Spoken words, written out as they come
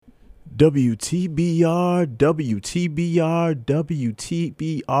WTBR, WTBR,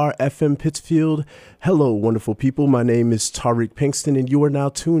 WTBR FM Pittsfield. Hello, wonderful people. My name is Tariq Pinkston, and you are now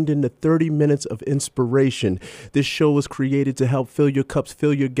tuned in to 30 Minutes of Inspiration. This show was created to help fill your cups,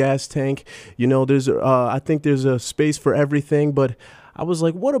 fill your gas tank. You know, I think there's a space for everything, but I was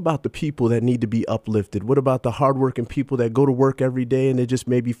like, what about the people that need to be uplifted? What about the hardworking people that go to work every day and they just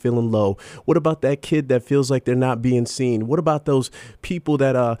may be feeling low? What about that kid that feels like they're not being seen? What about those people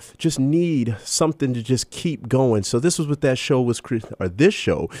that just need something to just keep going? So this was what this show was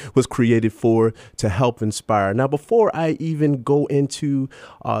created for, to help inspire. Now, before I even go into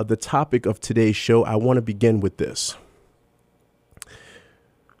the topic of today's show, I want to begin with this.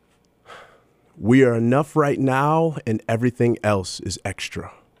 We are enough right now, and everything else is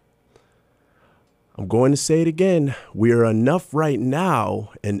extra. I'm going to say it again. We are enough right now,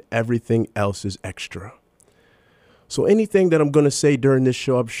 and everything else is extra. So anything that I'm going to say during this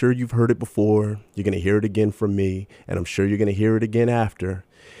show, I'm sure you've heard it before. You're going to hear it again from me, and I'm sure you're going to hear it again after.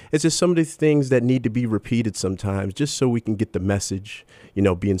 It's just some of these things that need to be repeated sometimes, just so we can get the message,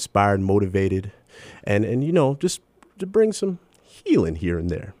 be inspired, motivated, and just to bring some healing here and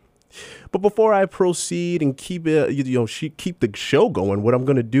there. But before I proceed and keep the show going, what I'm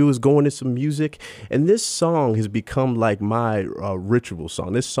going to do is go into some music. And this song has become like my ritual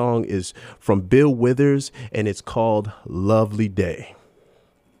song. This song is from Bill Withers, and it's called Lovely Day.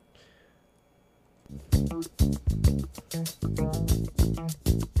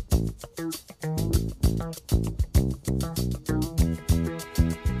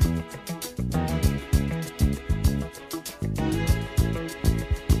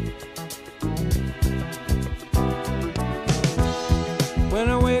 When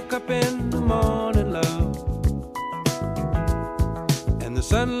I wake up in the morning, love, and the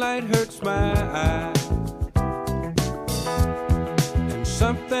sunlight hurts my eyes, and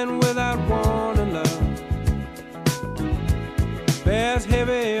something without warning, love, bears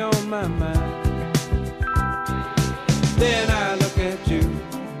heavy on my mind. Then I look at you,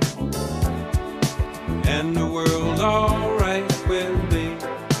 and the world's alright with me.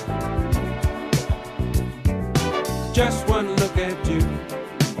 Just one look at you,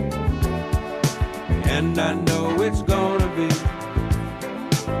 and I know it's gonna be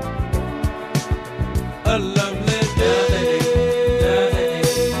a lovely day.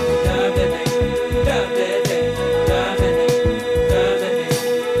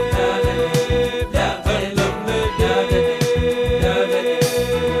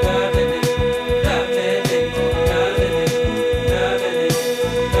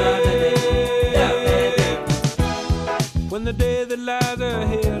 When the day that lies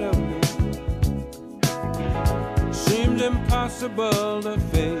ahead of me seems impossible to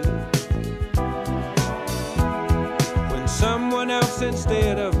face, when someone else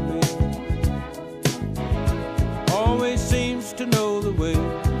instead of me always seems to know the way,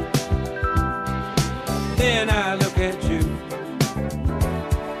 then I look at you,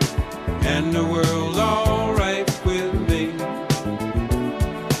 and the world's alright with me.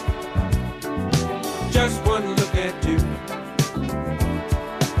 Just one look at you,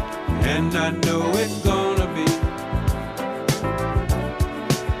 and I know it's gonna be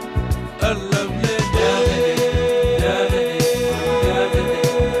a lovely day.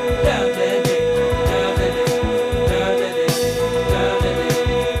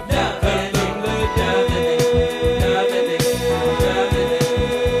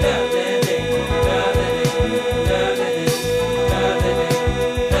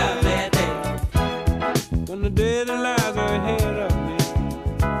 When the day that lies ahead of me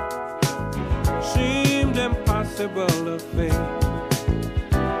seemed impossible to face,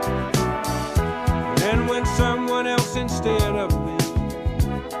 and when someone else instead of me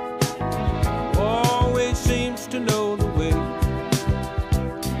always seems to know the way,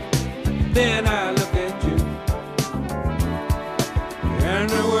 then I look at you, and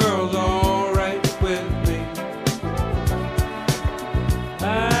the world's alright with me.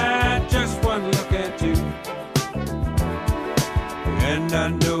 I just one look at you, and I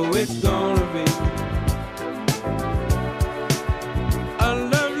know it's gonna be a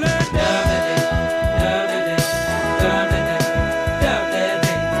lovely day.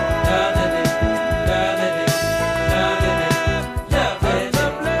 A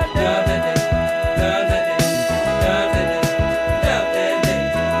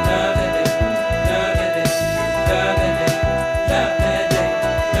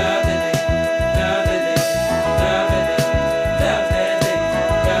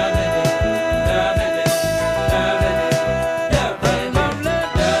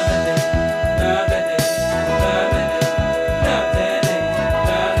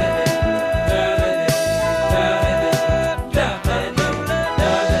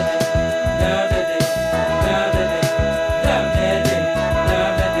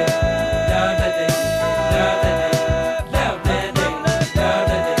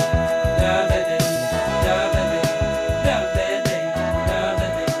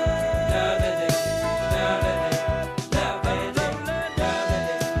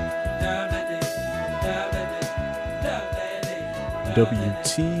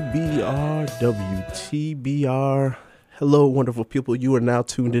WTBR, WTBR. Hello, wonderful people. You are now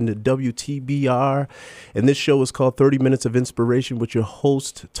tuned into WTBR, and this show is called 30 Minutes of Inspiration with your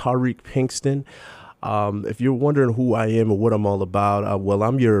host, Tariq Pinkston. If you're wondering who I am and what I'm all about, well,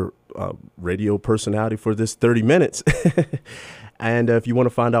 I'm your radio personality for this 30 minutes. And if you want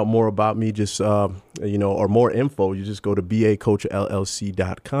to find out more about me, just, or more info, you just go to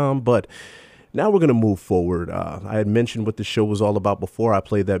bacoachllc.com. But now we're going to move forward. I had mentioned what the show was all about before. I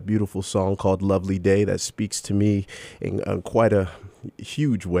played that beautiful song called Lovely Day that speaks to me in quite a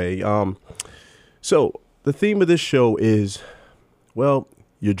huge way. So the theme of this show is, well,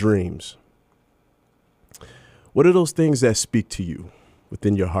 your dreams. What are those things that speak to you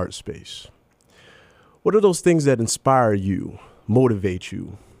within your heart space? What are those things that inspire you, motivate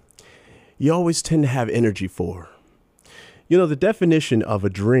you? You always tend to have energy for. You know, the definition of a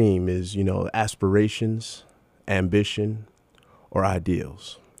dream is, aspirations, ambition, or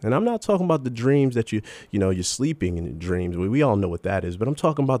ideals. And I'm not talking about the dreams that you're sleeping in dreams. We all know what that is. But I'm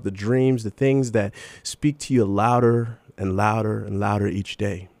talking about the dreams, the things that speak to you louder and louder and louder each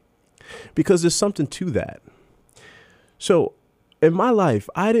day. Because there's something to that. So in my life,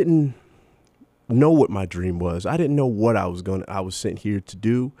 I didn't know what my dream was. I didn't know what I was sent here to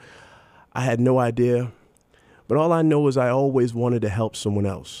do. I had no idea. But all I know is I always wanted to help someone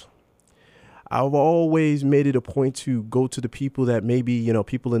else. I've always made it a point to go to the people that maybe,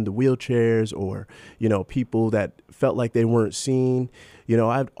 people in the wheelchairs or, people that felt like they weren't seen.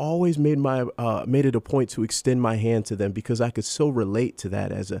 I've always made it a point to extend my hand to them because I could so relate to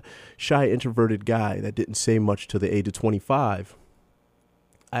that as a shy, introverted guy that didn't say much till the age of 25.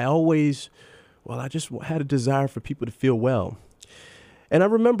 I just had a desire for people to feel well. And I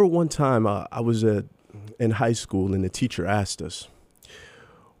remember one time I was in high school and the teacher asked us,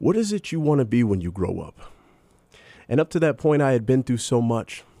 what is it you want to be when you grow up? And up to that point, I had been through so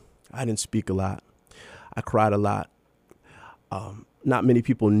much. I didn't speak a lot. I cried a lot. Not many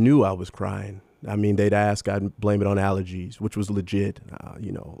people knew I was crying. I mean, they'd ask, I'd blame it on allergies, which was legit,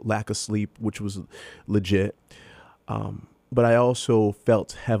 lack of sleep, which was legit. But I also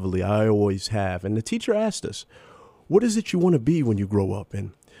felt heavily. I always have. And the teacher asked us, what is it you want to be when you grow up?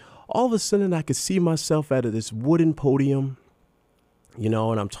 And all of a sudden, I could see myself at this wooden podium, and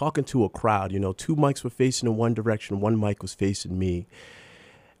I'm talking to a crowd. Two mics were facing in one direction. One mic was facing me.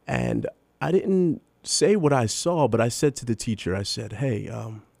 And I didn't say what I saw, but I said to the teacher, I said, hey,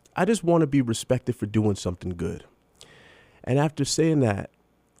 I just want to be respected for doing something good. And after saying that,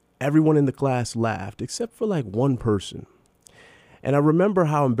 everyone in the class laughed, except for like one person. And I remember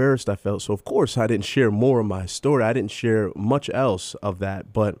how embarrassed I felt. So, of course, I didn't share more of my story. I didn't share much else of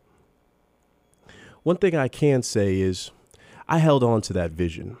that. But one thing I can say is I held on to that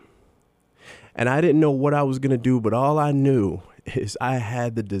vision. And I didn't know what I was going to do, but all I knew is I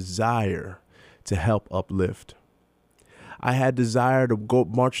had the desire to help uplift. I had desire to go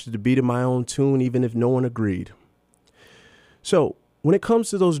march to the beat of my own tune, even if no one agreed. So when it comes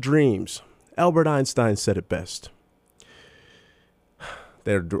to those dreams, Albert Einstein said it best.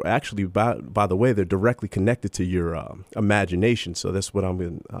 They're actually, by the way, they're directly connected to your imagination. So that's what I'm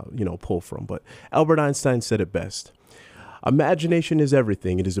going to pull from. But Albert Einstein said it best. Imagination is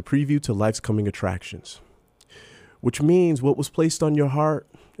everything. It is a preview to life's coming attractions, which means what was placed on your heart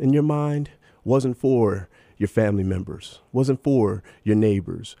and your mind wasn't for your family members, wasn't for your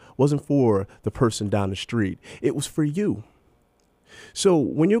neighbors, wasn't for the person down the street. It was for you. So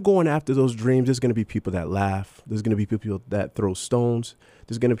when you're going after those dreams, there's going to be people that laugh. There's going to be people that throw stones.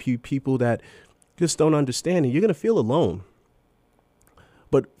 There's going to be people that just don't understand, and you're going to feel alone.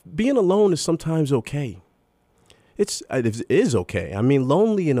 But being alone is sometimes okay. It is okay. I mean,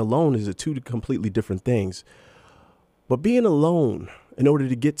 lonely and alone is two completely different things. But being alone in order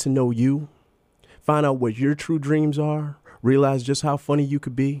to get to know you, find out what your true dreams are, realize just how funny you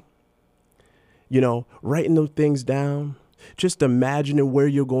could be, writing those things down, just imagining where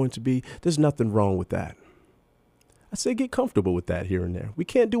you're going to be. There's nothing wrong with that. I say get comfortable with that here and there. We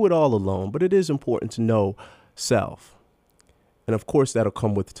can't do it all alone, but it is important to know self. And of course, that'll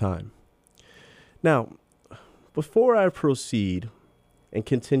come with time. Now, before I proceed and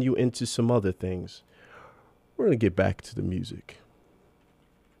continue into some other things, we're going to get back to the music.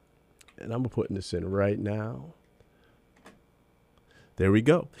 And I'm putting this in right now. There we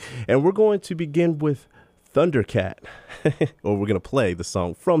go. And we're going to begin with Thundercat, or we're going to play the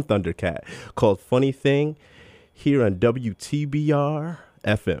song from Thundercat called Funny Thing here on WTBR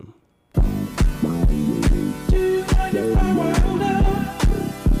FM.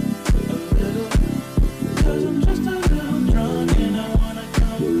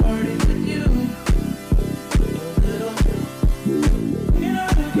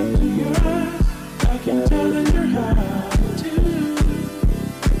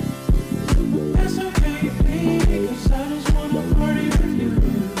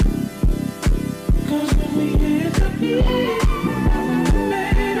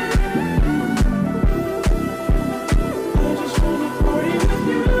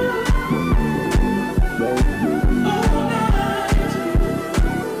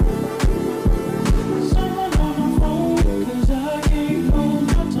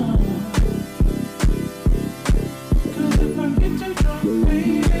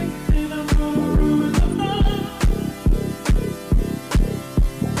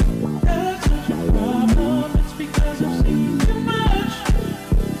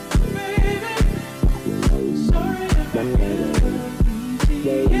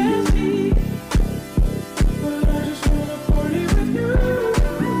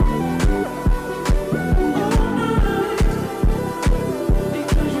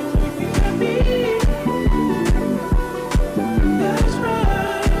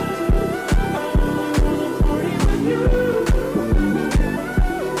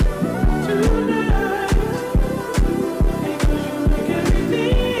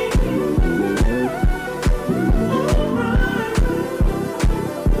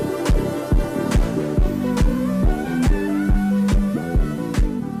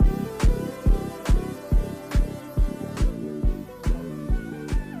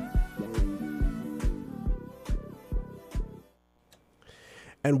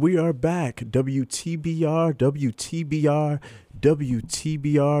 And we are back. WTBR, WTBR,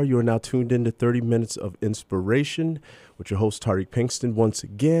 WTBR. You are now tuned into 30 Minutes of Inspiration with your host, Tariq Pinkston, once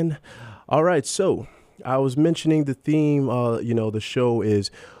again. All right, so I was mentioning the theme, the show is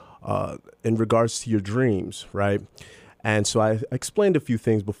in regards to your dreams, right? And so I explained a few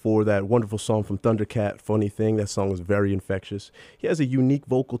things before. That wonderful song from Thundercat, Funny Thing. That song was very infectious. He has a unique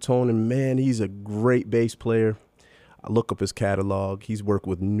vocal tone, and man, he's a great bass player. I look up his catalog. He's worked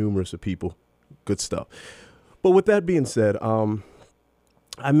with numerous of people. Good stuff. But with that being said,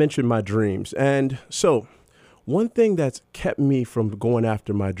 I mentioned my dreams. And so one thing that's kept me from going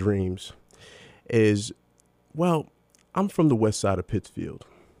after my dreams is, well, I'm from the west side of Pittsfield.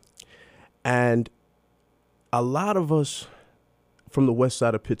 And a lot of us from the west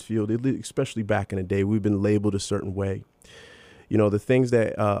side of Pittsfield, especially back in the day, we've been labeled a certain way. You know, the things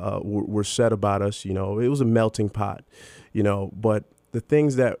that were said about us, it was a melting pot, but the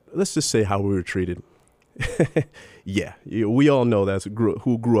things that, let's just say how we were treated. Yeah, we all know that's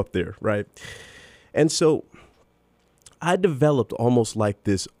who grew up there, right? And so I developed almost like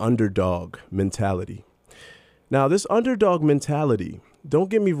this underdog mentality. Now, this underdog mentality, don't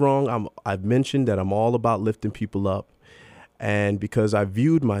get me wrong, I've mentioned that I'm all about lifting people up, and because I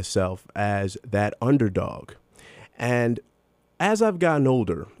viewed myself as that underdog. And as I've gotten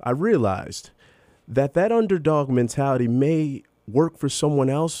older, I realized that underdog mentality may work for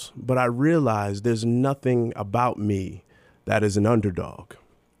someone else, but I realized there's nothing about me that is an underdog.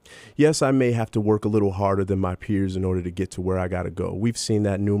 Yes, I may have to work a little harder than my peers in order to get to where I got to go. We've seen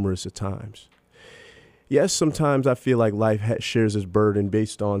that numerous of times. Yes, sometimes I feel like life shares its burden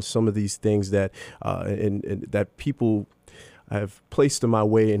based on some of these things that and that people have placed in my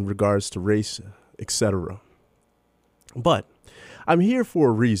way in regards to race, etc. But I'm here for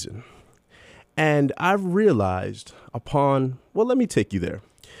a reason. And I've realized let me take you there.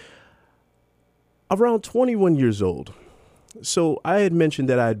 Around 21 years old. So I had mentioned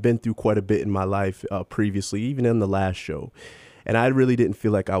that I had been through quite a bit in my life previously, even in the last show. And I really didn't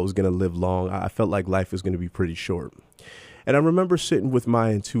feel like I was going to live long. I felt like life was going to be pretty short. And I remember sitting with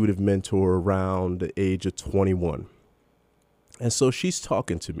my intuitive mentor around the age of 21. And so she's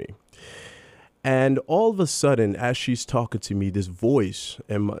talking to me. And all of a sudden, as she's talking to me, this voice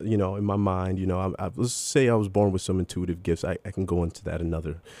in my mind, let's say I was born with some intuitive gifts. I can go into that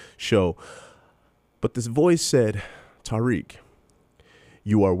another show. But this voice said, Tariq,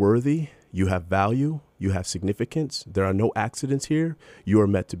 you are worthy. You have value. You have significance. There are no accidents here. You are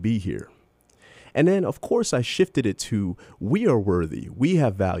meant to be here. And then, of course, I shifted it to we are worthy. We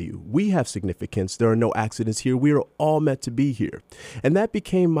have value. We have significance. There are no accidents here. We are all meant to be here. And that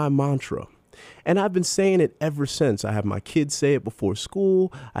became my mantra. And I've been saying it ever since. I have my kids say it before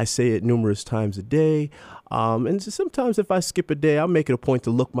school. I say it numerous times a day. And sometimes if I skip a day, I'll make it a point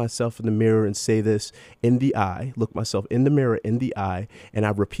to look myself in the mirror and say this in the eye, look myself in the mirror in the eye, and I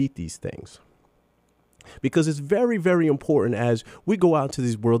repeat these things. Because it's very, very important as we go out into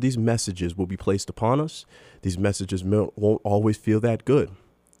this world, these messages will be placed upon us. These messages won't always feel that good.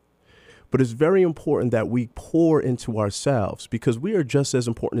 But it's very important that we pour into ourselves because we are just as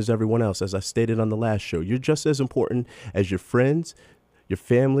important as everyone else. As I stated on the last show, you're just as important as your friends, your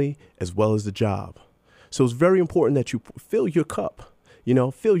family, as well as the job. So it's very important that you fill your cup,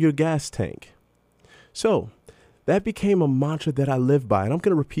 fill your gas tank. So that became a mantra that I live by. And I'm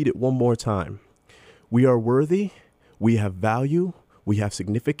going to repeat it one more time. We are worthy. We have value. We have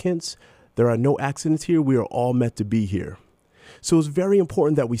significance. There are no accidents here. We are all meant to be here. So it's very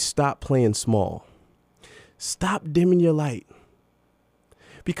important that we stop playing small. Stop dimming your light.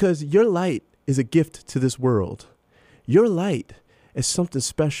 Because your light is a gift to this world. Your light is something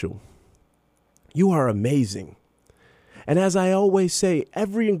special. You are amazing. And as I always say,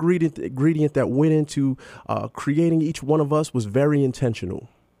 every ingredient that went into creating each one of us was very intentional.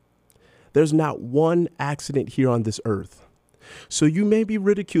 There's not one accident here on this earth. So you may be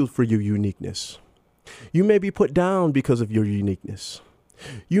ridiculed for your uniqueness. You may be put down because of your uniqueness.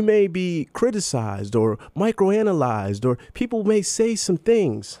 You may be criticized or microanalyzed, or people may say some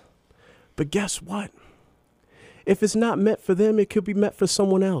things. But guess what? If it's not meant for them, it could be meant for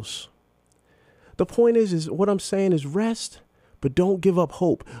someone else. The point is what I'm saying is rest, but don't give up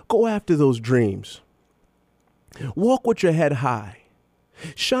hope. Go after those dreams. Walk with your head high.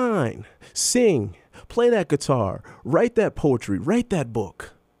 Shine, sing, play that guitar, write that poetry, write that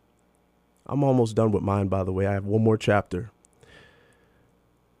book. I'm almost done with mine, by the way. I have one more chapter.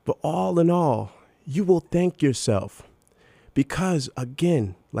 But all in all, you will thank yourself because,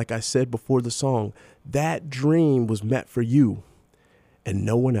 again, like I said before the song, that dream was meant for you and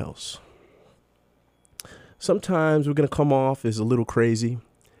no one else. Sometimes we're going to come off as a little crazy.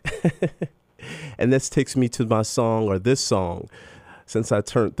 And this takes me to my song, or this song. Since I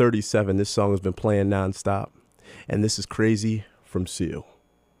turned 37, this song has been playing nonstop. And this is Crazy from Seal.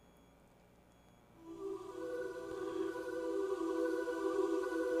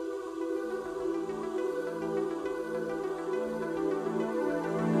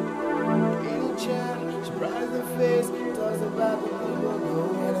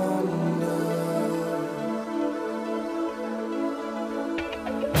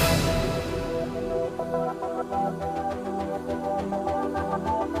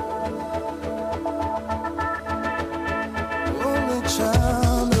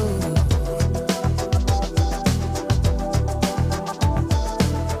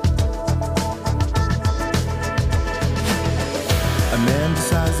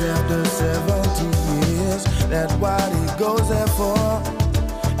 After 70 years, that what he goes there for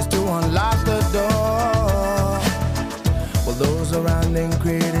is to unlock the door. While those around him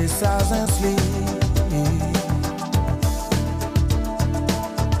criticize and sleep.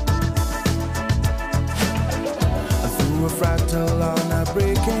 Through a fractal on a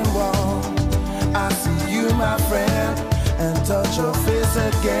breaking wall, I see you, my friend, and touch your face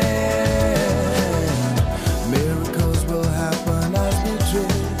again. Miracles will happen as we dream.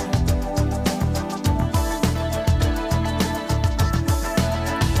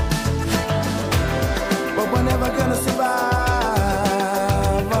 We're never gonna survive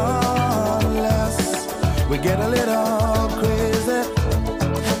unless we get a little crazy.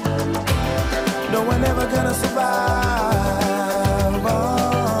 No, we're never gonna survive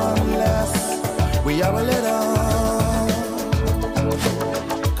unless we are a little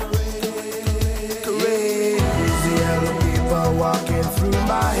crazy. Yellow people walking through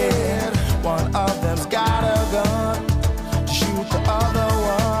my head. One of them's got a gun to shoot the other one.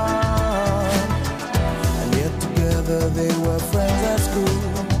 They were friends at school.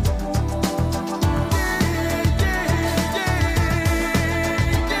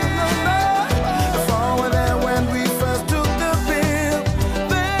 The fall were there when we first took the pill.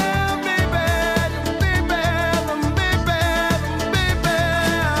 Then be bad.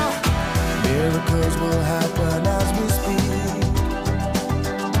 Miracles will happen as we speak.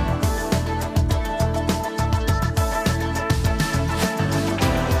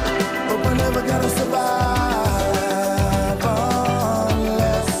 But we're never gonna survive.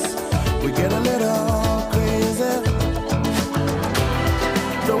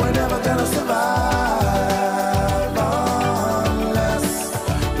 Survive unless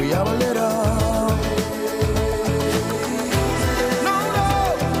we are a little. No,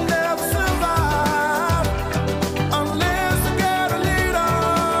 never survive unless we get a little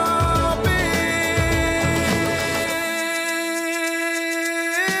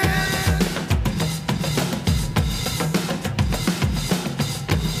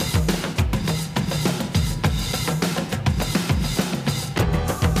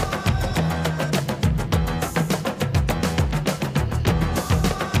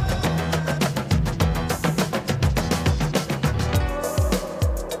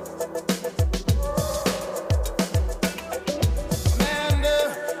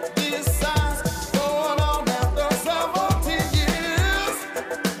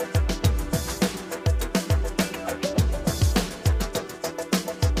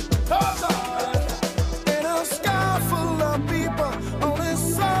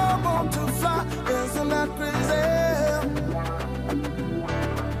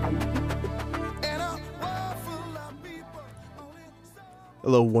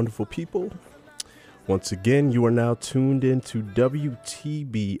Hello, wonderful people. Once again, you are now tuned into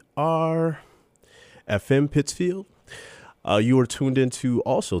WTBR FM Pittsfield. You are tuned into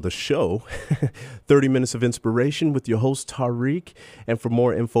also the show, 30 Minutes of Inspiration with your host, Tariq. And for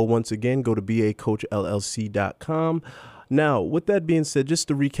more info, once again, go to bacoachllc.com. Now, with that being said, just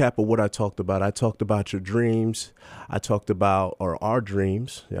to recap of what I talked about your dreams. I talked about, or our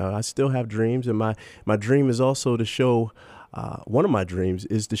dreams. I still have dreams, and my dream is also to show, one of my dreams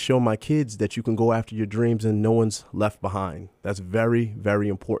is to show my kids that you can go after your dreams and no one's left behind. That's very, very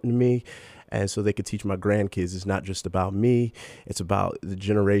important to me. And so they could teach my grandkids it's not just about me, it's about the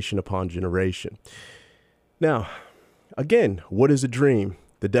generation upon generation. Now, again, what is a dream?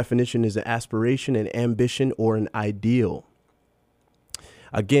 The definition is an aspiration, an ambition, or an ideal.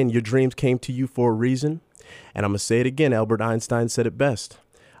 Again, your dreams came to you for a reason. And I'm going to say it again. Albert Einstein said it best.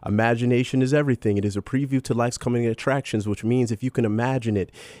 Imagination is everything. It is a preview to life's coming attractions, which means if you can imagine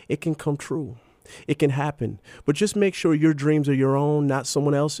it, it can come true. It can happen. But just make sure your dreams are your own, not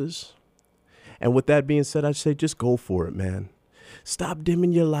someone else's. And with that being said, I'd say just go for it, man. Stop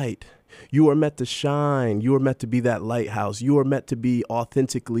dimming your light. You are meant to shine. You are meant to be that lighthouse. You are meant to be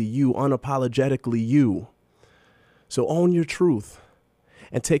authentically you, unapologetically you. So own your truth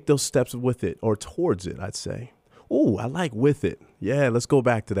and take those steps with it, or towards it, I'd say. Oh, I like with it. Yeah, let's go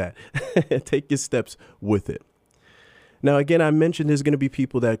back to that. Take your steps with it. Now, again, I mentioned there's going to be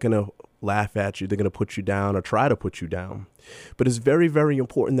people that are going to laugh at you. They're going to put you down or try to put you down. But it's very, very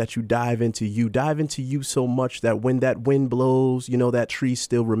important that you dive into you. Dive into you so much that when that wind blows, you know, that tree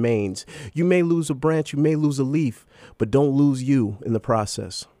still remains. You may lose a branch, you may lose a leaf, but don't lose you in the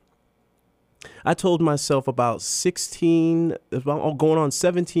process. I told myself about going on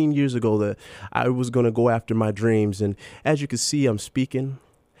 17 years ago that I was going to go after my dreams. And as you can see, I'm speaking,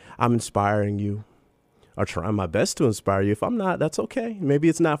 I'm inspiring you, or trying my best to inspire you. If I'm not, that's okay. Maybe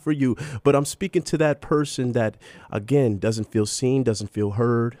it's not for you, but I'm speaking to that person that, again, doesn't feel seen, doesn't feel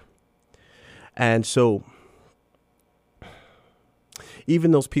heard. And so even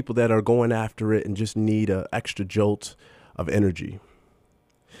those people that are going after it and just need an extra jolt of energy.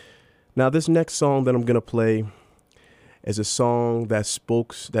 Now, this next song that I'm going to play is a song that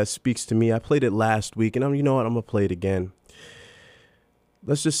speaks to me. I played it last week, and you know what? I'm going to play it again.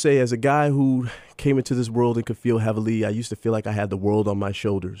 Let's just say, as a guy who came into this world and could feel heavily, I used to feel like I had the world on my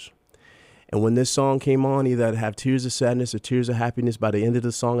shoulders. And when this song came on, either I'd have tears of sadness or tears of happiness. By the end of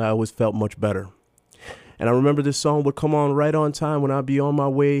the song, I always felt much better. And I remember this song would come on right on time when I'd be on my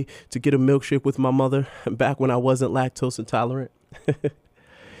way to get a milkshake with my mother, back when I wasn't lactose intolerant.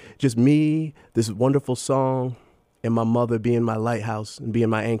 Just me, this wonderful song, and my mother being my lighthouse and being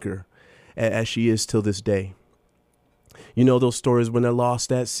my anchor, as she is till this day. You know those stories when they're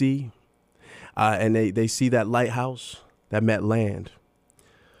lost at sea, and they see that lighthouse that met land.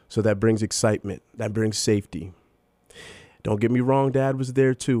 So that brings excitement, that brings safety. Don't get me wrong, Dad was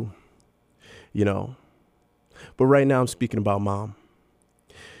there too, you know. But right now I'm speaking about Mom.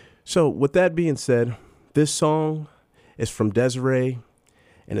 So with that being said, this song is from Desiree,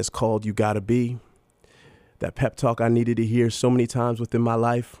 and it's called You Gotta Be. That pep talk I needed to hear so many times within my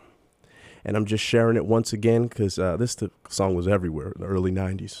life. And I'm just sharing it once again because this song was everywhere in the early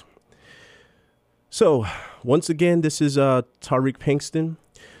 90s. So once again, this is Tariq Pinkston.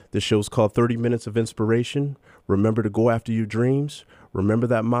 This show's called 30 Minutes of Inspiration. Remember to go after your dreams. Remember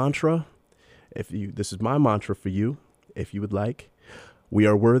that mantra. This is my mantra for you, if you would like. We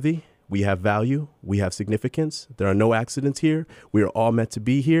are worthy. We have value. We have significance. There are no accidents here. We are all meant to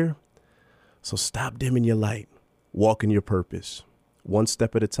be here. So stop dimming your light. Walk in your purpose. One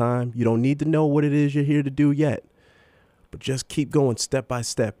step at a time. You don't need to know what it is you're here to do yet, but just keep going step by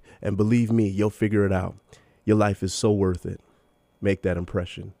step. And believe me, you'll figure it out. Your life is so worth it. Make that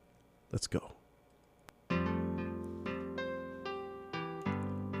impression. Let's go.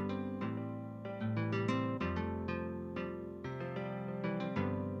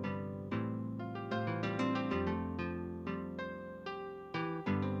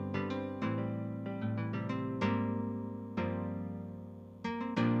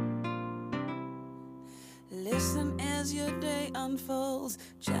 Listen as your day unfolds,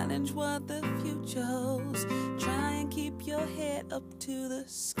 challenge what the future holds. Try and keep your head up to the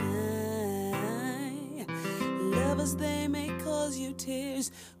sky. Lovers, they may cause you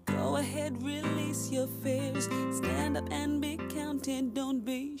tears. Go ahead, release your fears. Stand up and be counted, don't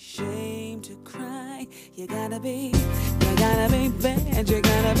be ashamed to cry. You gotta be bad, you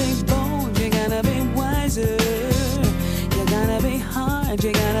gotta be bold, you gotta be wiser. You gotta be hard,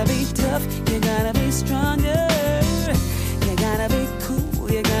 you gotta be tough, you gotta be stronger. You gotta be cool,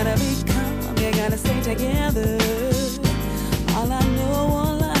 you gotta be calm, you gotta stay together. All I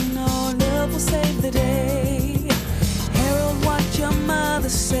know, love will save the day. Herald what your mother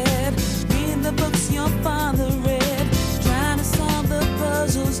said, read the books your father read, trying to solve the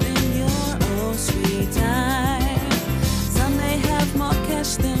puzzles in your own sweet time. Some may have more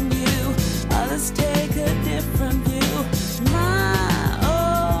cash than you, others take a different view. My,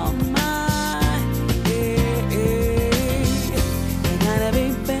 oh my, yeah, yeah. You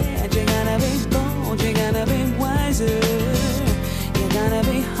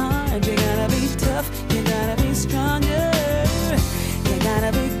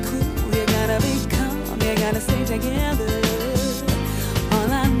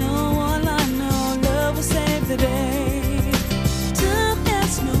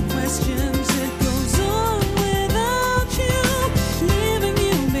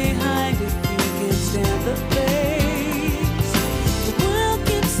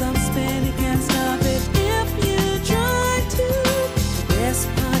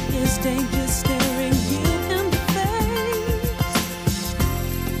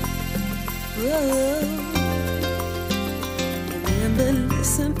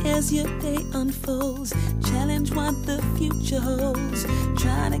as your day unfolds. Challenge what the future holds.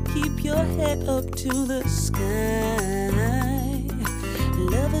 Try to keep your head up to the sky.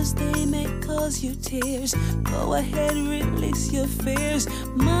 Lovers, they may cause you tears. Go ahead, release your fears.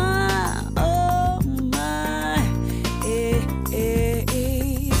 My, oh my, eh.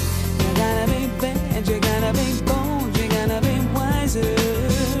 You gotta be bad, you gotta be bold, you gotta be wiser.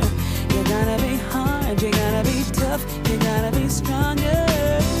 You gotta be hard, you gotta be tough, you gotta be stronger.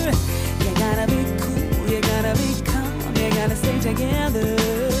 You gotta be cool, you gotta be calm, you gotta stay together.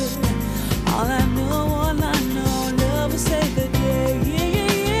 All I know, love will save the day.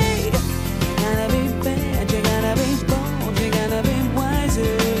 You gotta be bad, you gotta be bold, you gotta be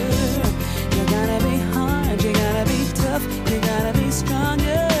wiser. You gotta be hard, you gotta be tough, you gotta be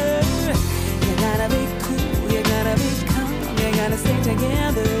stronger. You gotta be cool, you gotta be calm, you gotta stay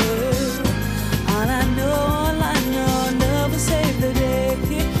together. All I know, love will save the day.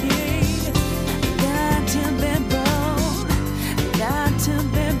 Got to be bold, got to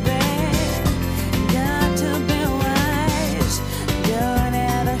be bad, got to be wise, don't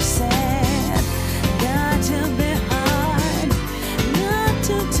ever sad. Got to be hard, not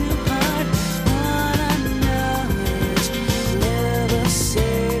too hard. All I know is love will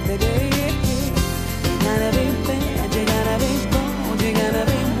save the day. You gotta be bad, you gotta be bold, you gotta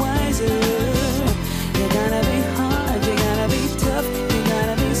be wiser. You gotta be hard, you gotta be tough, you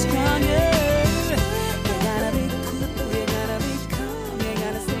gotta be stronger. You gotta be cool, you gotta be calm, you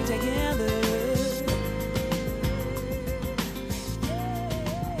gotta stay together.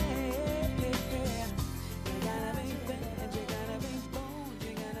 You gotta be bad, you gotta be bold,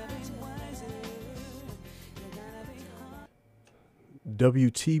 you gotta be wiser. You gotta be hard.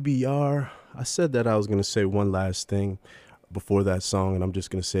 WTBR. I said that I was going to say one last thing before that song, and I'm just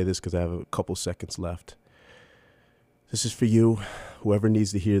going to say this because I have a couple seconds left. This is for you, whoever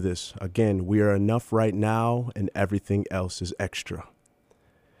needs to hear this. Again, we are enough right now, and everything else is extra.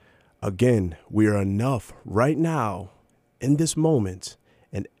 Again, we are enough right now, in this moment,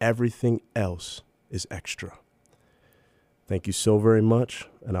 and everything else is extra. Thank you so very much,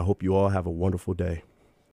 and I hope you all have a wonderful day.